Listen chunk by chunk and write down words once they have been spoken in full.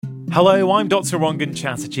Hello, I'm Dr. Rangan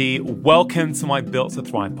Chatterjee. Welcome to my Built to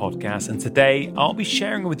Thrive podcast. And today I'll be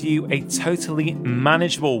sharing with you a totally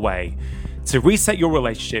manageable way to reset your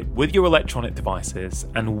relationship with your electronic devices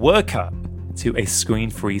and work up to a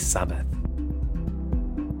screen-free Sabbath.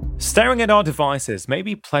 Staring at our devices may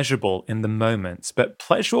be pleasurable in the moment, but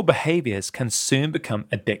pleasurable behaviors can soon become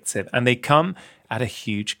addictive, and they come at a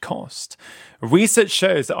huge cost. Research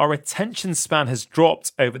shows that our attention span has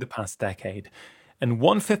dropped over the past decade, and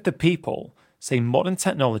 1/5 of people say modern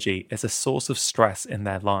technology is a source of stress in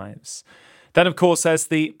their lives. Then, of course, there's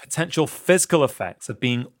the potential physical effects of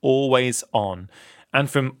being always on, and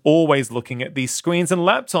from always looking at these screens and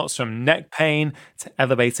laptops, from neck pain to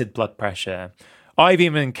elevated blood pressure. I've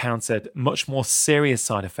even encountered much more serious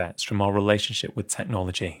side effects from our relationship with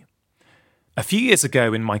technology. A few years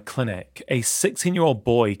ago in my clinic, a 16-year-old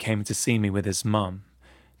boy came to see me with his mum.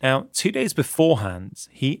 Now, 2 days beforehand,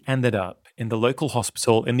 he ended up in the local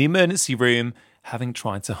hospital in the emergency room having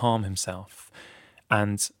tried to harm himself.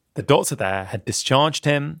 And the doctor there had discharged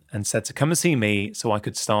him and said to come and see me so I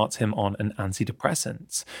could start him on an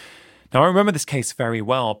antidepressant. Now, I remember this case very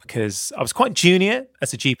well because I was quite junior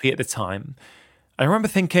as a GP at the time. I remember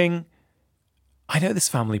thinking, I know this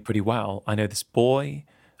family pretty well. I know this boy.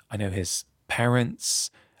 I know his parents.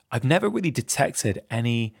 I've never really detected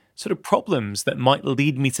any sort of problems that might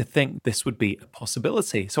lead me to think this would be a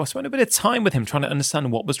possibility. So I spent a bit of time with him trying to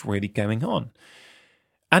understand what was really going on.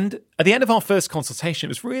 And at the end of our first consultation,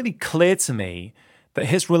 it was really clear to me that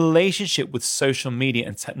his relationship with social media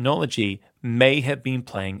and technology may have been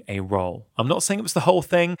playing a role. I'm not saying it was the whole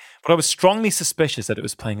thing, but I was strongly suspicious that it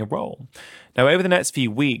was playing a role. Now, over the next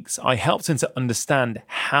few weeks, I helped him to understand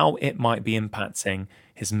how it might be impacting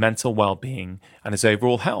his mental well-being and his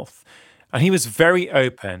overall health. And he was very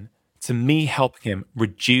open to me helping him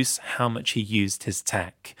reduce how much he used his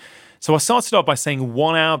tech. So I started off by saying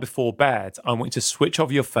 1 hour before bed, I want you to switch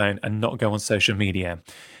off your phone and not go on social media.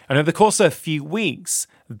 And over the course of a few weeks,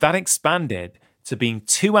 that expanded to being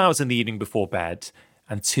 2 hours in the evening before bed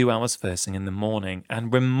and 2 hours first thing in the morning.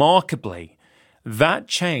 And remarkably, that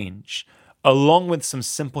change, along with some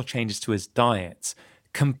simple changes to his diet,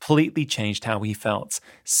 completely changed how he felt.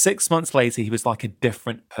 6 months later, he was like a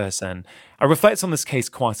different person. I reflect on this case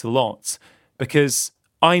quite a lot because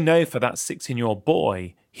I know for that 16-year-old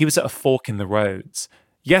boy, he was at a fork in the roads.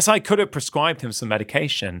 Yes, I could have prescribed him some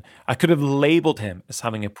medication. I could have labeled him as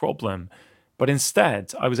having a problem. But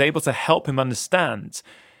instead, I was able to help him understand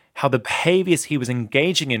how the behaviors he was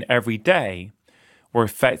engaging in every day were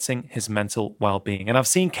affecting his mental well-being. And I've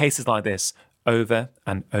seen cases like this over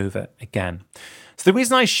and over again. So the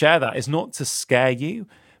reason I share that is not to scare you,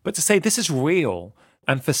 but to say this is real.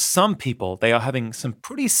 And for some people, they are having some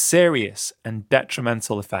pretty serious and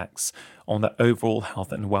detrimental effects on their overall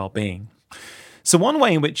health and well-being. So one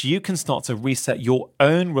way in which you can start to reset your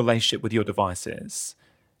own relationship with your devices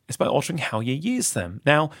is by altering how you use them.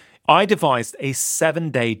 Now, I devised a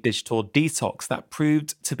 7-day digital detox that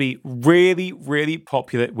proved to be really, really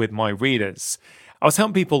popular with my readers. I was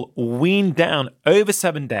helping people wean down over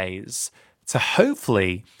 7 days to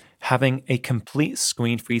hopefully having a complete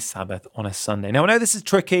screen-free Sabbath on a Sunday. Now, I know this is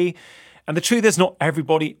tricky, and the truth is not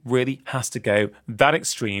everybody really has to go that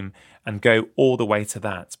extreme and go all the way to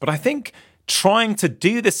that. But I think trying to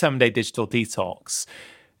do the 7-day digital detox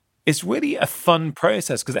is really a fun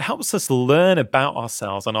process because it helps us learn about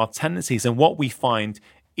ourselves and our tendencies and what we find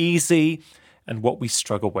easy and what we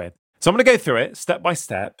struggle with. So I'm going to go through it step by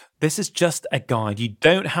step. This is just a guide. You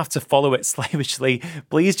don't have to follow it slavishly.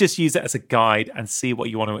 Please just use it as a guide and see what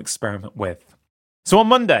you want to experiment with. So on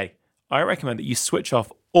Monday, I recommend that you switch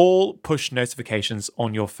off all push notifications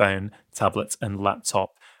on your phone, tablet, and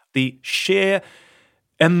laptop. The sheer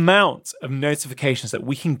amount of notifications that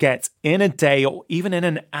we can get in a day or even in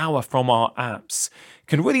an hour from our apps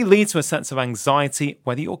can really lead to a sense of anxiety,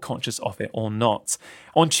 whether you're conscious of it or not.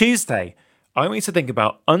 On Tuesday, I want you to think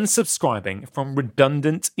about unsubscribing from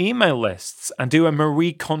redundant email lists and do a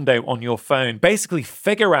Marie Kondo on your phone. Basically,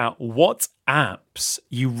 figure out what apps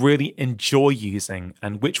you really enjoy using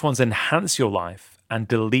and which ones enhance your life and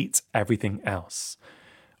delete everything else.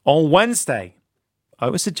 On Wednesday, I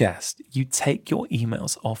would suggest you take your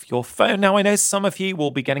emails off your phone. Now, I know some of you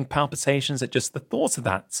will be getting palpitations at just the thought of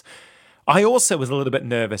that. I also was a little bit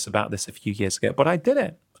nervous about this a few years ago, but I did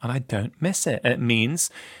it. And I don't miss it. And it means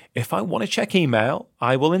if I want to check email,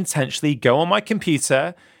 I will intentionally go on my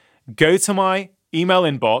computer, go to my email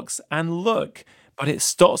inbox and look. But it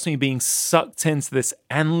stops me being sucked into this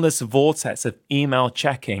endless vortex of email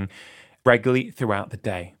checking regularly throughout the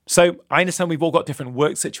day. So I understand we've all got different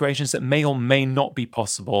work situations that may or may not be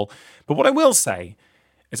possible. But what I will say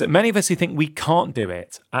is that many of us who think we can't do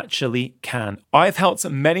it actually can. I've helped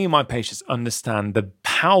many of my patients understand the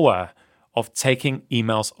power of taking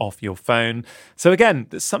emails off your phone. So again,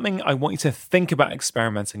 that's something I want you to think about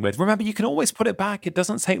experimenting with. Remember, you can always put it back. It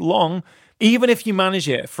doesn't take long. Even if you manage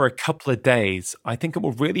it for a couple of days, I think it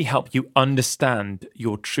will really help you understand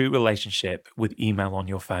your true relationship with email on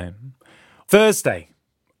your phone. Thursday,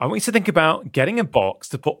 I want you to think about getting a box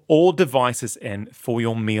to put all devices in for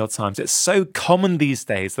your meal times. It's so common these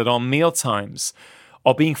days that our meal times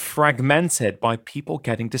are being fragmented by people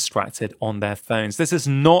getting distracted on their phones. This is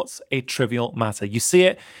not a trivial matter. You see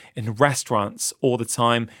it in restaurants all the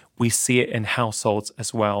time. We see it in households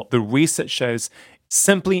as well. The research shows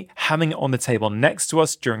simply having it on the table next to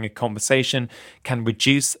us during a conversation can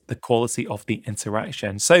reduce the quality of the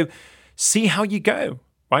interaction. So see how you go,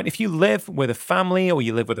 right? If you live with a family or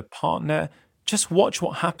you live with a partner, just watch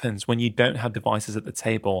what happens when you don't have devices at the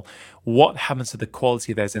table. What happens to the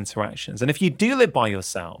quality of those interactions? And if you do live by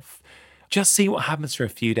yourself, just see what happens for a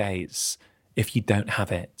few days if you don't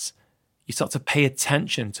have it. You start to pay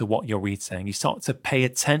attention to what you're eating. You start to pay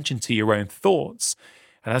attention to your own thoughts.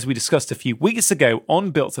 And as we discussed a few weeks ago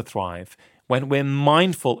on Built to Thrive, when we're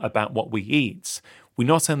mindful about what we eat, we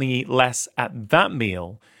not only eat less at that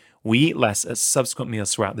meal, we eat less at subsequent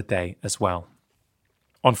meals throughout the day as well.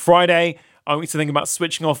 On Friday, I want you to think about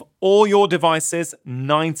switching off all your devices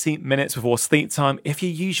 90 minutes before sleep time. If you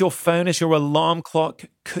use your phone as your alarm clock,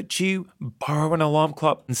 could you borrow an alarm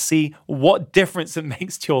clock and see what difference it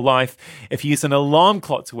makes to your life if you use an alarm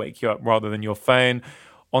clock to wake you up rather than your phone?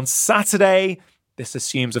 On Saturday, this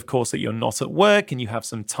assumes, of course, that you're not at work and you have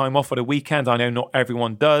some time off at a weekend. I know not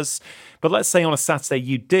everyone does, but let's say on a Saturday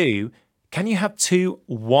you do. Can you have 2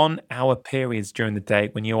 1-hour periods during the day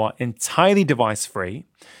when you are entirely device-free?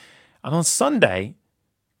 And on Sunday,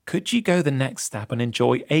 could you go the next step and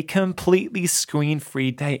enjoy a completely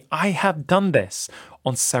screen-free day? I have done this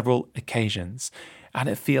on several occasions, and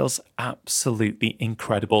it feels absolutely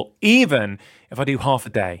incredible, even if I do half a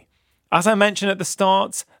day. As I mentioned at the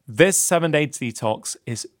start, this 7-day detox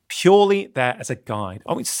is purely there as a guide.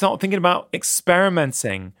 I want you to start thinking about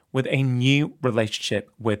experimenting with a new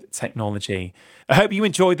relationship with technology. I hope you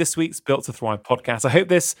enjoyed this week's Built to Thrive podcast. I hope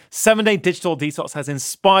this 7-day digital detox has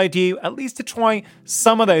inspired you at least to try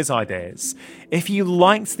some of those ideas. If you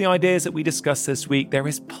liked the ideas that we discussed this week, there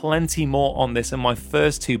is plenty more on this in my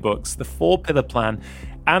first 2 books, The 4-Pillar Plan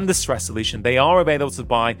and The Stress Solution. They are available to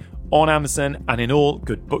buy on Amazon and in all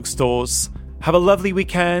good bookstores. Have a lovely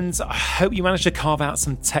weekend. I hope you managed to carve out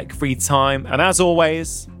some tech-free time. And as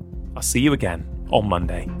always, I'll see you again on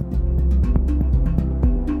Monday.